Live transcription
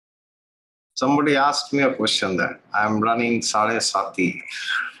Somebody asked me a question that I'm running SadeSati,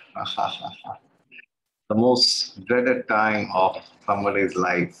 the most dreaded time of somebody's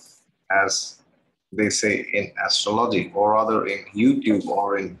life, as they say in astrology, or rather in YouTube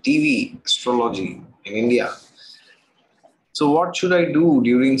or in TV astrology in India. So, what should I do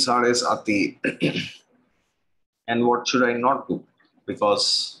during SadeSati and what should I not do?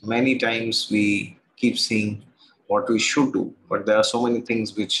 Because many times we keep seeing what we should do, but there are so many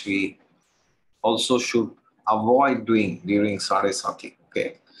things which we also should avoid doing during SadeSati.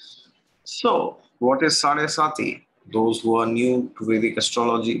 Okay. So, what is SadeSati? Those who are new to Vedic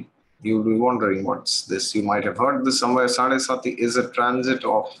astrology, you'll be wondering what's this. You might have heard this somewhere. SadeSati is a transit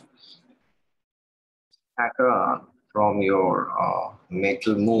of Saturn from your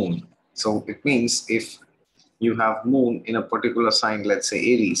natal moon. So, it means if you have moon in a particular sign, let's say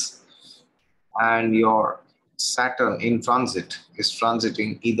Aries, and your Saturn in transit is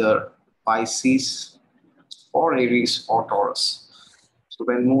transiting either Pisces or Aries or Taurus. So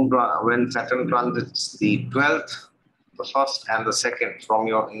when Saturn transits the 12th, the first and the second from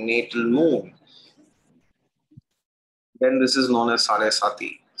your natal moon, then this is known as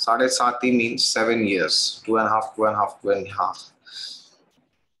SadeSati. SadeSati means 7 years, 2.5, 2.5, 2.5.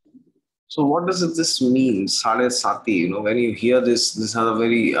 So what does this mean, SadeSati? When you hear this has a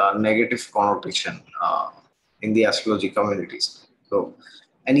very negative connotation in the astrology communities. So,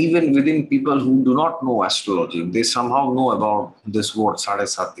 and even within people who do not know astrology, they somehow know about this word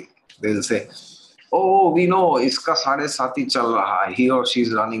SadeSati. They'll say, "Oh, we know iska SadeSati chal raha hai. He or she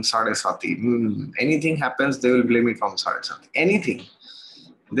is running SadeSati. Anything happens, they will blame it from SadeSati. Anything.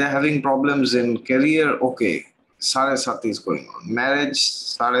 They're having problems in career, okay, SadeSati is going on. Marriage,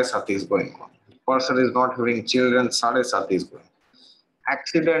 SadeSati is going on. Person is not having children, SadeSati is going on.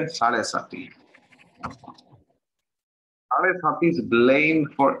 Accident, SadeSati. SadeSati is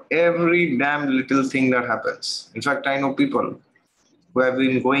blamed for every damn little thing that happens. In fact, I know people who have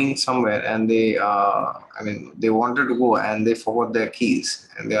been going somewhere and they wanted to go and they forgot their keys.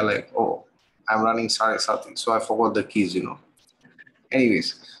 And they're like, oh, I'm running SadeSati, so I forgot the keys,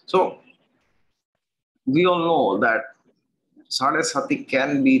 Anyways, so we all know that SadeSati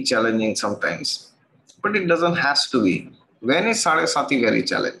can be challenging sometimes, but it doesn't has to be. When is SadeSati very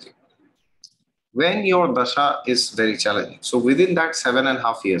challenging? When your dasha is very challenging. So within that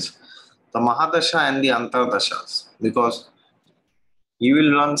 7.5 years, the Mahadasha and the Antardashas, because you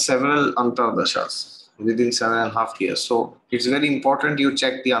will run several Antardashas within 7.5 years. So it's very important you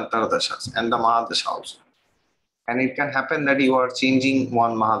check the Antardashas and the Mahadasha also. And it can happen that you are changing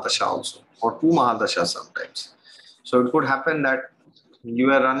one Mahadasha also, or two Mahadashas sometimes. So it could happen that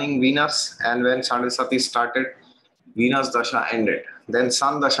you are running Venus, and when SadeSati started, Venus Dasha ended. Then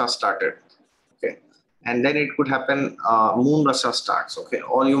Sun Dasha started. Okay. And then it could happen Moon Dasha starts. Okay.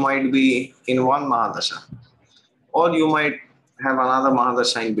 Or you might be in one Mahadasha. Or you might have another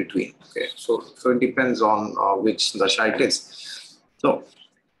Mahadasha in between. Okay. So it depends on which Dasha it is. So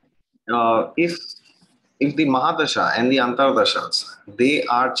if the Mahadasha and the Antardashas, they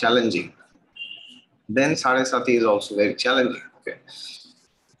are challenging, then SadeSati is also very challenging. Okay.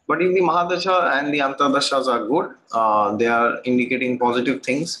 But if the Mahadasha and the Antardashas are good, they are indicating positive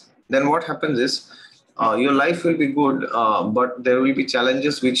things, then what happens is your life will be good, but there will be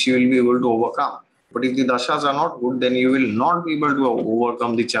challenges which you will be able to overcome. But if the dashas are not good, then you will not be able to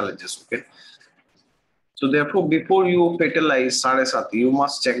overcome the challenges. Okay. So therefore, before you fatalize SadeSati, you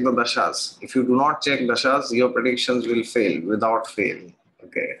must check the dashas. If you do not check dashas, your predictions will fail without fail.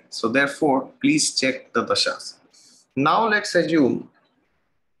 Okay. So therefore, please check the dashas. Now let's assume,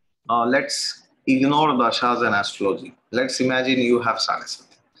 let's ignore dashas and astrology. Let's imagine you have SadeSati.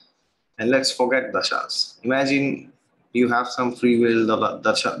 And let's forget dashas. Imagine you have some free will. The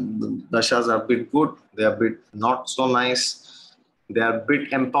dashas are a bit good. They are a bit not so nice. They are a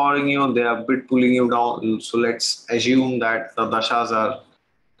bit empowering you. They are a bit pulling you down. So let's assume that the dashas are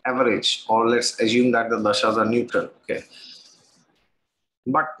average, or let's assume that the dashas are neutral. Okay.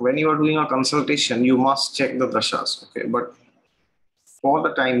 But when you are doing a consultation, you must check the dashas. Okay. But for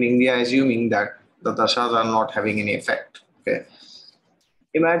the time being, we are assuming that the dashas are not having any effect. Okay.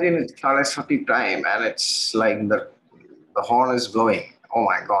 Imagine it's SadeSati time and it's like the horn is blowing. Oh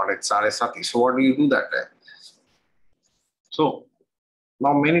my God, it's SadeSati. So what do you do that time? So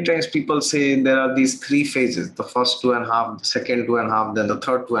now many times people say there are these three phases: the first 2.5, the second 2.5, then the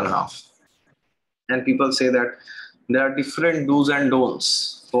third 2.5. And people say that there are different do's and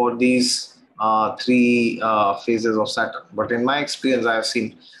don'ts for these three phases of Saturn. But in my experience, I have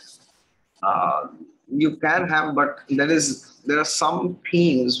seen you can have, but there are some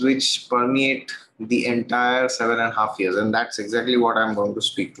themes which permeate the entire 7.5 years, and that's exactly what I'm going to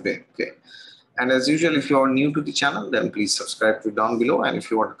speak today. Okay. And as usual, if you are new to the channel, then please subscribe to down below. And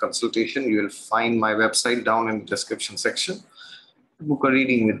if you want a consultation, you will find my website down in the description section. Book a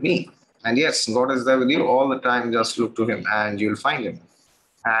reading with me. And yes, God is there with you all the time. Just look to Him and you'll find Him.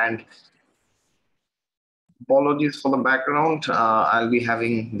 And apologies for the background. I'll be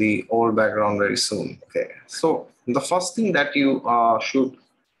having the old background very soon. Okay. So the first thing that you should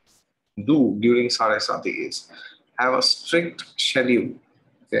do during SadeSati is have a strict schedule.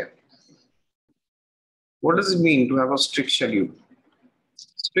 Okay. What does it mean to have a strict schedule?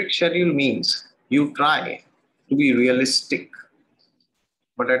 Strict schedule means you try to be realistic,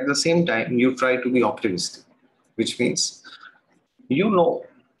 but at the same time, you try to be optimistic, which means you know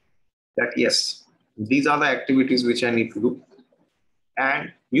that yes, these are the activities which I need to do.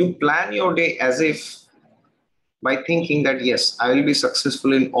 And you plan your day as if by thinking that yes, I will be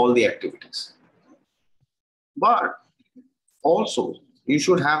successful in all the activities. But also, you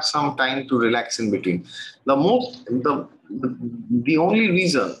should have some time to relax in between. The only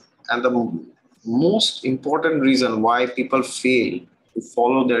reason and the most important reason why people fail to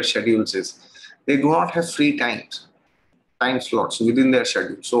follow their schedules is they do not have free time slots within their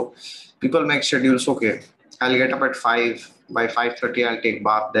schedule. So people make schedules. Okay, I'll get up at 5. By 5:30, I'll take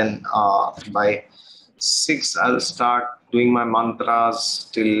bath. Then by 6, I'll start doing my mantras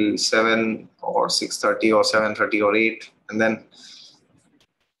till 7 or 6:30 or 7:30 or 8, and then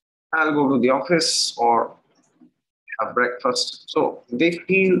I'll go to the office or have breakfast. So they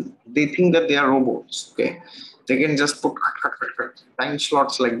think that they are robots. Okay, they can just put time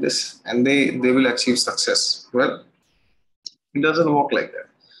slots like this, and they will achieve success. Well, it doesn't work like that.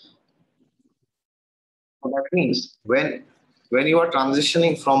 So that means when you are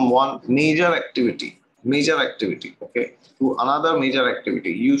transitioning from one major activity, okay, to another major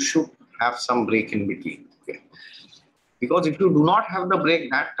activity, you should have some break in between. Okay. Because if you do not have the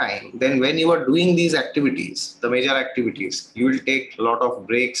break that time, then when you are doing these activities, the major activities, you will take a lot of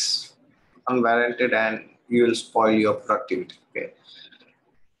breaks unwarranted and you will spoil your productivity. Okay.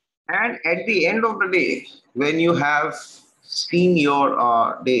 And at the end of the day, when you have seen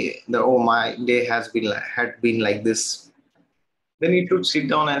your day, my day had been like this, then you should sit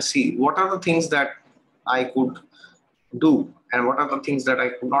down and see what are the things that I could do and what are the things that I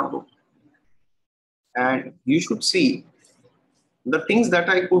could not do. And you should see the things that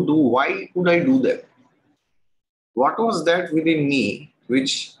I could do, why could I do them? What was that within me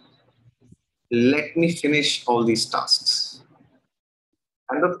which let me finish all these tasks?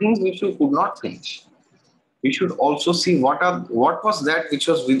 And the things which you could not finish, we should also see what was that which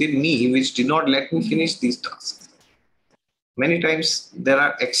was within me which did not let me finish these tasks. Many times there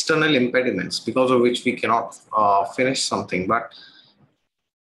are external impediments because of which we cannot finish something, but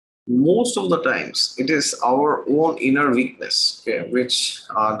most of the times it is our own inner weakness, okay, which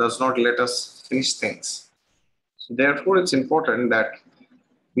does not let us finish things. So therefore, it's important that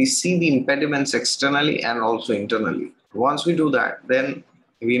we see the impediments externally and also internally. Once we do that, then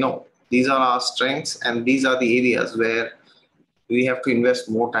we know these are our strengths and these are the areas where we have to invest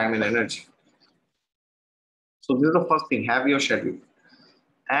more time and energy. So this is the first thing, have your schedule.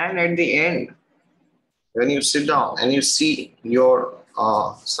 And at the end, when you sit down and you see your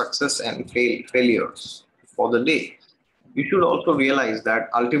success and failures for the day, you should also realize that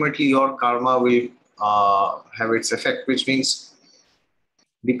ultimately your karma will have its effect, which means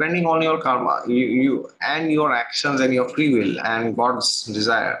depending on your karma, you and your actions and your free will and God's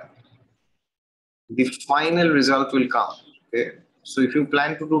desire, the final result will come. Okay? So if you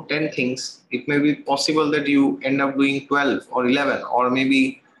plan to do 10 things, it may be possible that you end up doing 12 or 11 or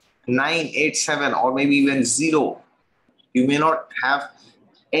maybe 9, 8, 7 or maybe even 0. You may not have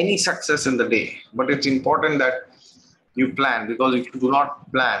any success in the day, but it's important that you plan, because if you do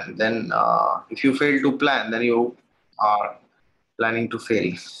not plan, then if you fail to plan, then you are planning to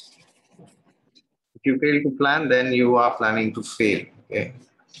fail. If you fail to plan, then you are planning to fail. Okay?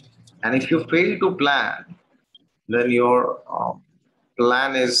 And if you fail to plan, then your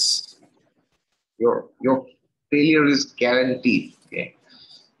plan is your failure is guaranteed. Okay?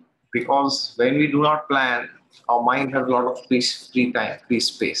 Because when we do not plan, our mind has a lot of free time, free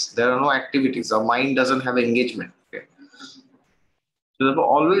space. There are no activities. Our mind doesn't have engagement. Okay? So therefore,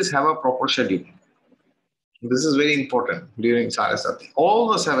 always have a proper schedule. This is very important during SadeSati. All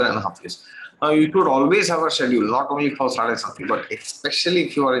the 7.5 years. Now you should always have a schedule, not only for SadeSati, but especially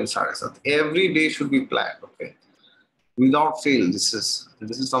if you are in SadeSati. Every day should be planned. Okay, without fail. This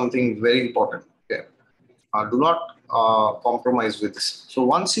is something very important. Okay, do not compromise with this. So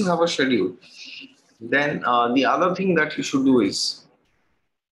once you have a schedule, then the other thing that you should do is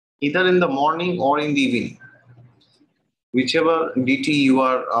either in the morning or in the evening. Whichever deity you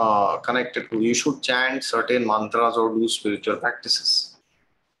are connected to, you should chant certain mantras or do spiritual practices.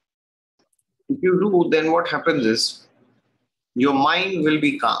 If you do, then what happens is your mind will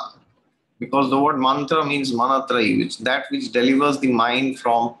be calm, because the word mantra means manatrai, which that which delivers the mind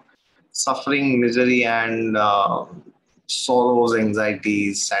from suffering, misery, and sorrows,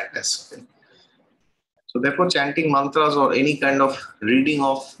 anxieties, sadness. Okay? So therefore, chanting mantras or any kind of reading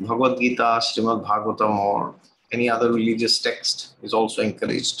of Bhagavad Gita, Srimad Bhagavatam, or any other religious text is also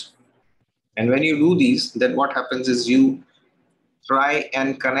encouraged. And when you do these, then what happens is you try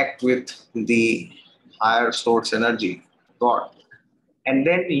and connect with the higher source energy, God, and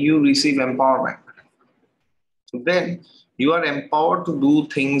then you receive empowerment. So then you are empowered to do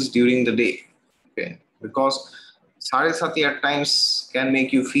things during the day. Okay? Because SadeSati at times can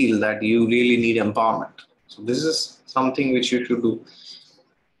make you feel that you really need empowerment. So this is something which you should do.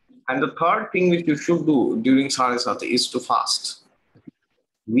 And the third thing which you should do during SadeSati is to fast.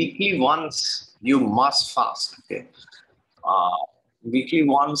 Weekly once you must fast. Okay. Uh, Weekly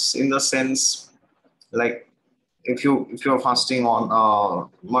once in the sense, like if you're fasting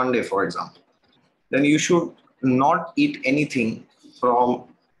on Monday, for example, then you should not eat anything from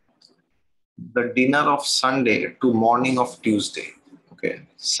the dinner of Sunday to morning of Tuesday. Okay.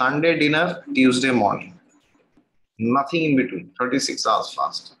 Sunday dinner, Tuesday morning. Nothing in between. 36 hours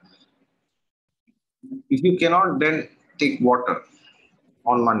fast. If you cannot, then take water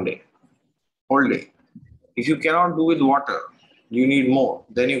on Monday, whole day. If you cannot do with water, you need more,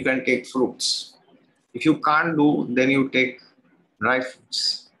 then you can take fruits. If you can't do, then you take dry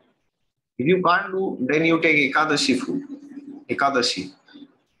fruits. If you can't do, then you take Ekadashi food, Ekadashi.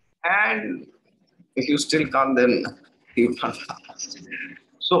 And if you still can't, then you can't fast.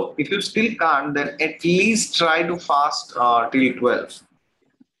 So if you still can't, then at least try to fast till 12.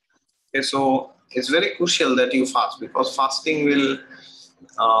 Okay, so it's very crucial that you fast, because fasting will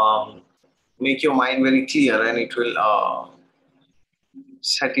um, make your mind very clear, and it will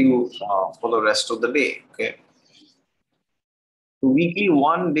set you for the rest of the day. Okay. So weekly,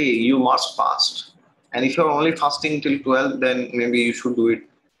 one day you must fast. And if you're only fasting till 12, then maybe you should do it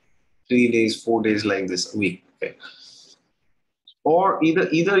 3 days, 4 days like this a week. Okay. Or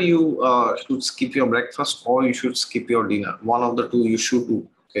either you should skip your breakfast or you should skip your dinner. One of the two you should do.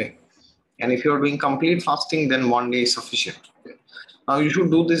 Okay. And if you're doing complete fasting, then one day is sufficient. Okay. Now you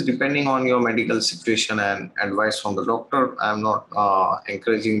should do this depending on your medical situation and advice from the doctor. I'm not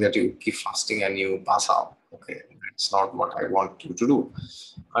encouraging that you keep fasting and you pass out. Okay, that's not what I want you to do.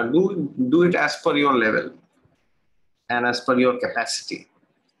 Do it as per your level and as per your capacity.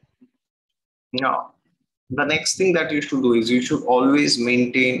 Now, the next thing that you should do is you should always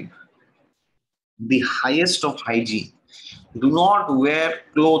maintain the highest of hygiene. Do not wear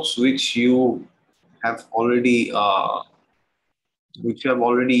clothes have already which you have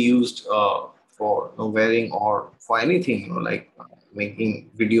already used for wearing or for anything, like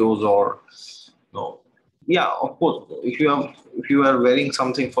making videos or yeah, of course. If you are wearing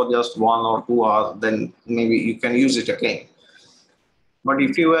something for just 1 or 2 hours, then maybe you can use it again. But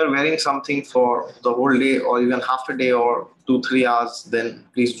if you are wearing something for the whole day or even half a day or 2 3 hours, then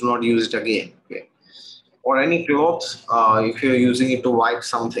please do not use it again. Okay. Or any clothes, if you're using it to wipe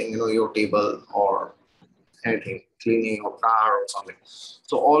something, your table or anything, cleaning your car or something.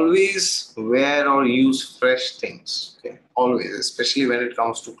 So always wear or use fresh things. Okay, always, especially when it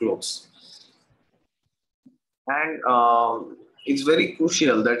comes to clothes. And it's very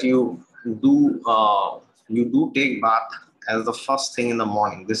crucial that you do take bath as the first thing in the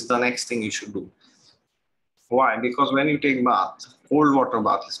morning. This is the next thing you should do. Why? Because when you take bath, cold water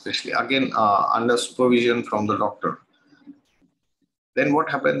bath especially, again under supervision from the doctor, then what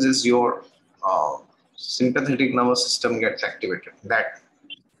happens is your uh, sympathetic nervous system gets activated. That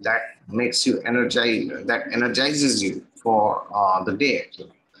makes you energized. That energizes you for the day,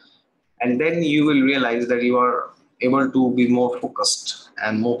 actually. And then you will realize that you are able to be more focused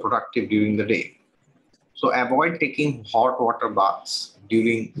and more productive during the day. So avoid taking hot water baths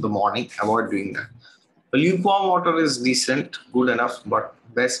during the morning. Avoid doing that. The lukewarm water is decent, good enough, but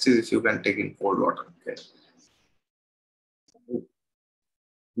best is if you can take in cold water. Okay.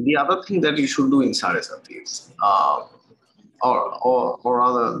 The other thing that you should do in Saraswati is, or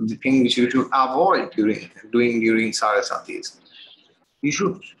rather, the thing which you should avoid during Saraswati is, you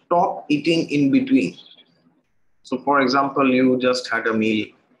should stop eating in between. So, for example, you just had a meal,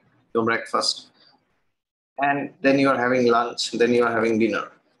 your breakfast, and then you are having lunch, then you are having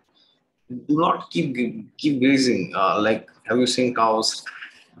dinner. Do not keep grazing. Like, have you seen cows?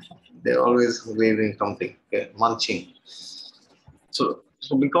 They're always grazing something, okay? Munching. So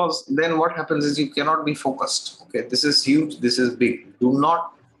So because then what happens is you cannot be focused. Okay, this is huge, this is big.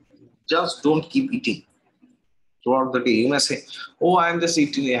 Don't keep eating throughout the day. You may say, oh, I'm just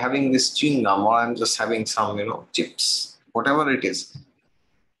eating, having this chewing gum, or I'm just having some, chips, whatever it is.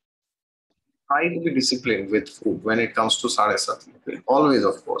 Try to be disciplined with food when it comes to SadeSati. Okay? Always,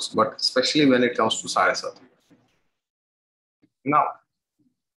 of course, but especially when it comes to SadeSati. Now,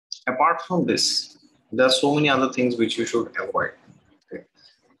 apart from this, there are so many other things which you should avoid. Okay?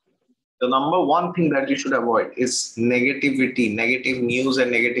 The number one thing that you should avoid is negativity, negative news, and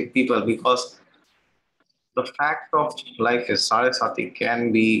negative people, because the fact of life is SadeSati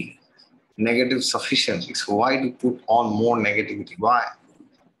can be negative sufficiently. So why to put on more negativity? Why?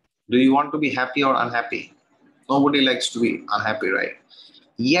 Do you want to be happy or unhappy? Nobody likes to be unhappy, right?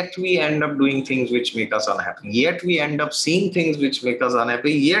 Yet we end up doing things which make us unhappy. Yet we end up seeing things which make us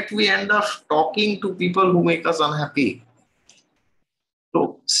unhappy. Yet we end up talking to people who make us unhappy.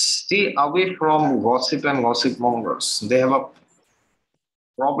 So stay away from gossip and gossip mongers. They have a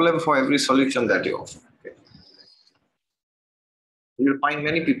problem for every solution that you offer. Okay. You'll find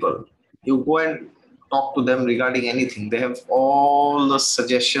many people. You go and talk to them regarding anything. They have all the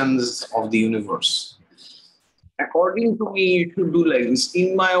suggestions of the universe. According to me, you should do like this.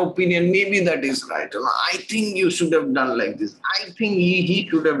 In my opinion, maybe that is right. I think you should have done like this. I think he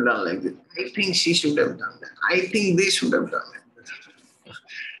should have done like this. I think she should have done that. I think they should have done it.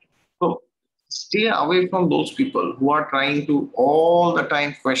 So stay away from those people who are trying to all the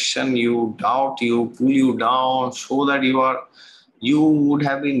time question you, doubt you, pull you down, show that you would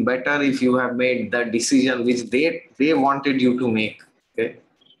have been better if you have made that decision which they wanted you to make. Okay.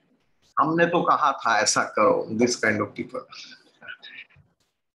 हमने तो कहा था ऐसा करो, this kind of people.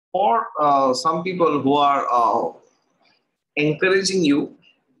 Or some people who are encouraging you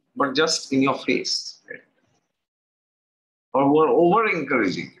but just in your face, okay? Or who are over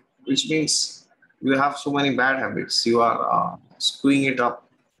encouraging, which means you have so many bad habits, you are screwing it up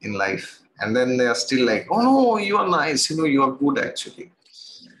in life, and then they are still like, oh no, you are nice, you are good actually.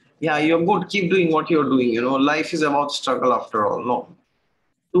 Yeah, you're good, keep doing what you're doing, life is about struggle after all. No,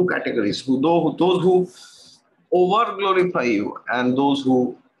 two categories: those who over glorify you and those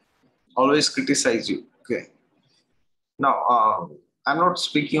who always criticize you. Okay. Now, I'm not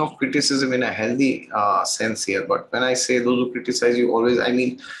speaking of criticism in a healthy sense here, but when I say those who criticize you always, I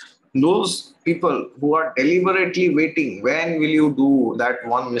mean those people who are deliberately waiting, when will you do that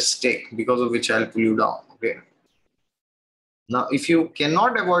one mistake because of which I'll pull you down. Okay. Now, if you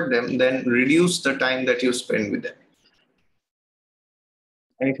cannot avoid them, then reduce the time that you spend with them.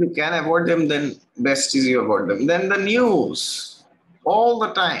 And if you can avoid them, then best is you avoid them. Then the news, all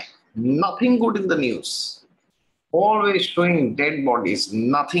the time, nothing good in the news. Always showing dead bodies,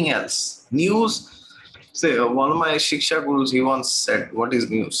 nothing else. News, say, one of my Shiksha gurus, he once said, what is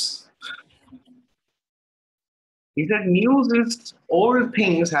news? He said, news is old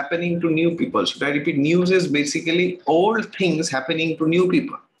things happening to new people. Should I repeat? News is basically old things happening to new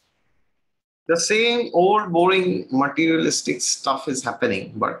people. The same old, boring, materialistic stuff is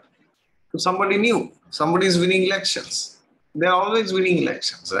happening, but to somebody new. Somebody is winning elections. They're always winning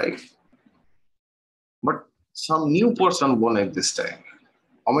elections, right? But some new person won it this time.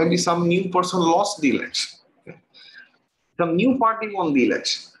 Or maybe some new person lost the election. Some new party won the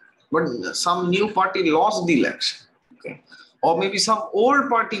election, but some new party lost the election. Okay. Or maybe some old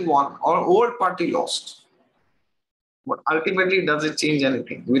party won or old party lost. But ultimately, does it change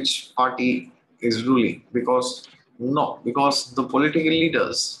anything? Which party is ruling? Because the political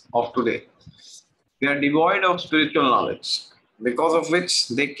leaders of today, they are devoid of spiritual knowledge, because of which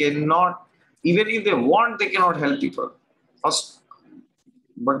they cannot, even if they want, they cannot help people. First,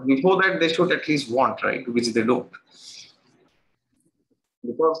 but before that, they should at least want, right? Which they don't.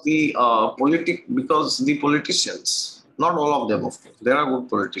 Because the politicians, not all of them, of course, there are good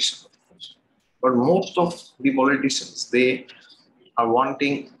politicians, of course, but most of the politicians, they are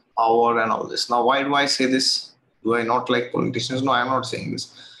wanting power and all this. Now, why do I say this? Do I not like politicians? No, I'm not saying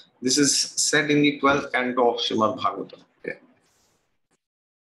this. This is said in the 12th canto of Srimad Bhagavatam. Okay.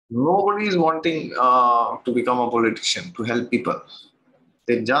 Nobody is wanting to become a politician, to help people.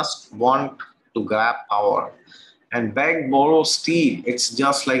 They just want to grab power and beg, borrow, steal. It's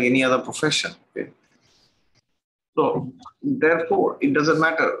just like any other profession. Okay? So, therefore, it doesn't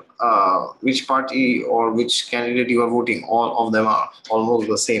matter which party or which candidate you are voting. All of them are almost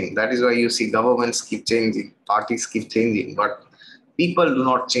the same. That is why you see governments keep changing, parties keep changing, but people do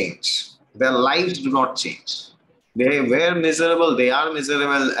not change. Their lives do not change. They were miserable, they are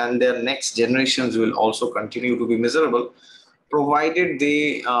miserable, and their next generations will also continue to be miserable, provided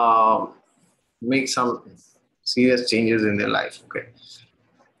they make some serious changes in their life. Okay.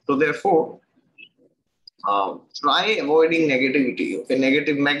 So therefore, try avoiding negativity, okay,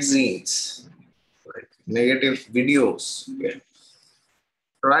 negative magazines, right? Negative videos. Okay.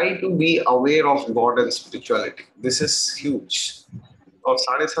 Try to be aware of God and spirituality. This is huge. Or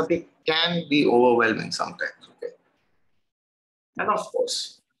SadeSati can be overwhelming sometimes. Okay. And of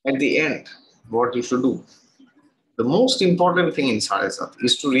course, at the end, what you should do, the most important thing in SadeSati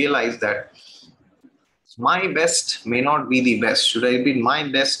is to realize that my best may not be the best. Should I be my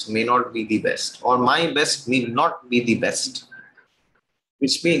best may not be the best, or my best may not be the best,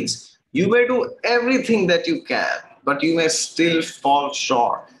 which means you may do everything that you can, but you may still fall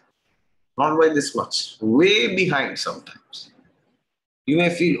short, not by this much, way behind sometimes. You may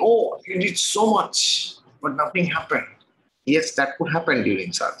feel, oh, you did so much, but nothing happened. Yes, that could happen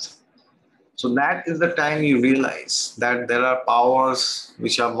during sadhana. So that is the time you realize that there are powers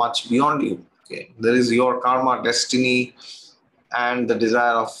which are much beyond you. Okay? There is your karma, destiny, and the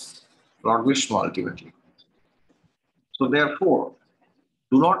desire of Lord Vishnu ultimately. So therefore,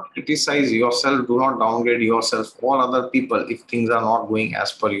 do not criticize yourself, do not downgrade yourself or other people if things are not going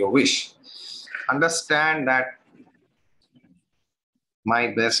as per your wish. Understand that my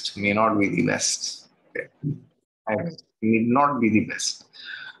best may not be the best. Okay? My best may not be the best.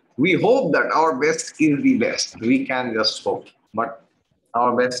 We hope that our best is the best. We can just hope, but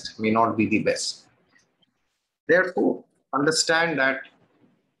our best may not be the best. Therefore, understand that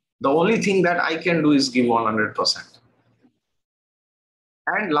the only thing that I can do is give 100%.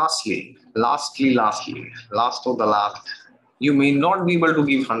 And last of the last, you may not be able to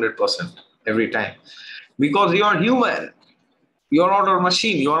give 100% every time because you are human. You are not a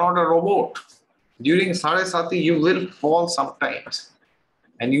machine. You are not a robot. During SadeSati, you will fall sometimes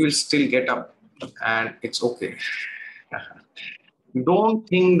and you will still get up and it's okay. Don't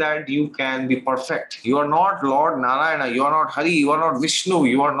think that you can be perfect. You are not Lord Narayana. You are not Hari. You are not Vishnu.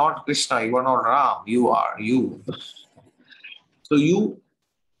 You are not Krishna. You are not Ram. You are you. So you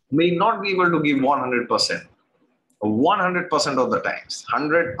may not be able to give 100%. 100% of the times.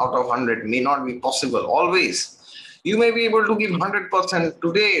 100 out of 100 may not be possible always. You may be able to give 100%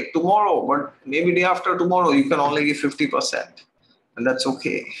 today, tomorrow, but maybe day after tomorrow you can only give 50%. And that's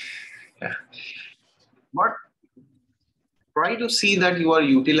okay. Yeah. But try to see that you are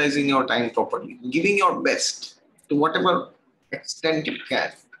utilizing your time properly, giving your best to whatever extent you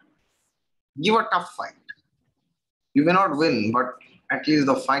can. Give a tough fight. You may not win, but at least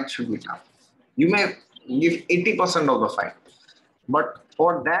the fight should be tough. You may give 80% of the fight, but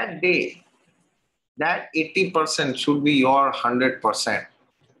for that day, that 80% should be your 100%.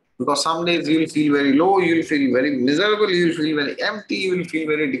 Because some days you will feel very low, you will feel very miserable, you will feel very empty, you will feel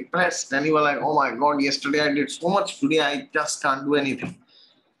very depressed. And you are like, oh my God, yesterday I did so much, today I just can't do anything.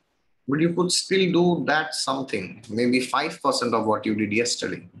 But you could still do that something, maybe 5% of what you did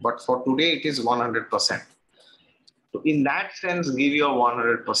yesterday. But for today, it is 100%. So in that sense, give your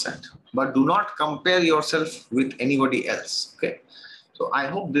 100%. But do not compare yourself with anybody else. Okay. So I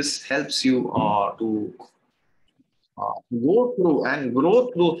hope this helps you to go through and grow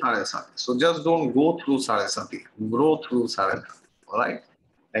through SadeSati. So just don't go through SadeSati, grow through SadeSati. All right.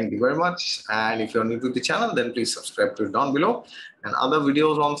 Thank you very much. And if you're new to the channel, then please subscribe to it down below. And other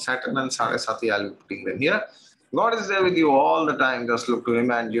videos on Saturn and SadeSati, I'll be putting them here. God is there with you all the time. Just look to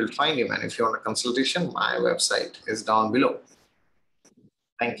Him and you'll find Him. And if you want a consultation, my website is down below.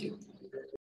 Thank you.